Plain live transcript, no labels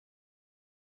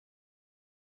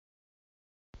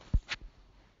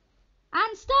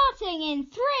And starting in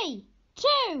 3, 2,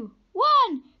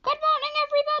 1. Good morning,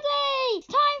 everybody! It's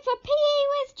time for PE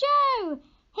with Joe.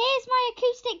 Here's my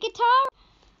acoustic guitar,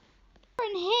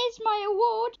 and here's my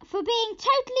award for being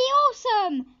totally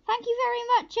awesome. Thank you very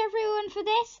much, everyone, for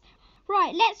this.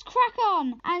 Right, let's crack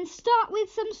on and start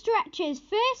with some stretches.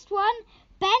 First one,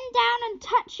 bend down and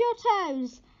touch your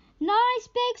toes. Nice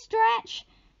big stretch.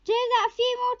 Do that a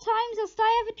few more times whilst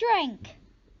I have a drink.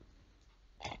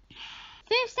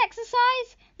 First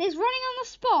exercise is running on the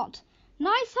spot.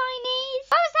 Nice high knees.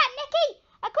 What was that, Nikki?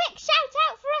 A quick shout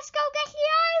out for us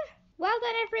Go-Get-Yo! Well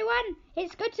done, everyone.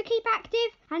 It's good to keep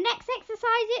active. And next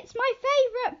exercise, it's my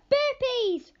favourite,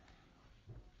 burpees.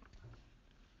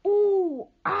 Ooh,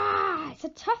 it's a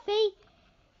toughie.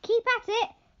 Keep at it.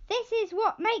 This is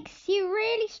what makes you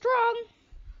really strong.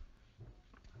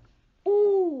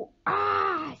 Ooh,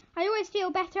 I always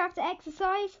feel better after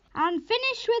exercise. And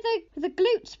finish with a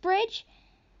glutes bridge.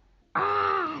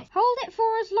 Hold it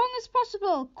for as long as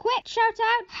possible. Quick shout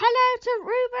out hello to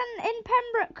Ruben in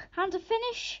Pembroke. And to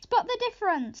finish, spot the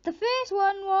difference. The first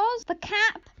one was the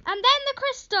cap and then the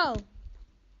crystal.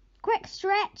 Quick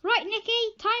stretch. Right,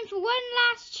 Nikki, time for one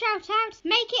last shout out.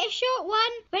 Make it a short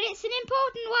one, but it's an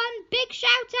important one. Big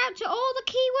shout out to all the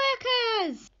key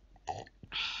workers.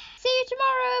 See you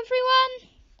tomorrow, everyone.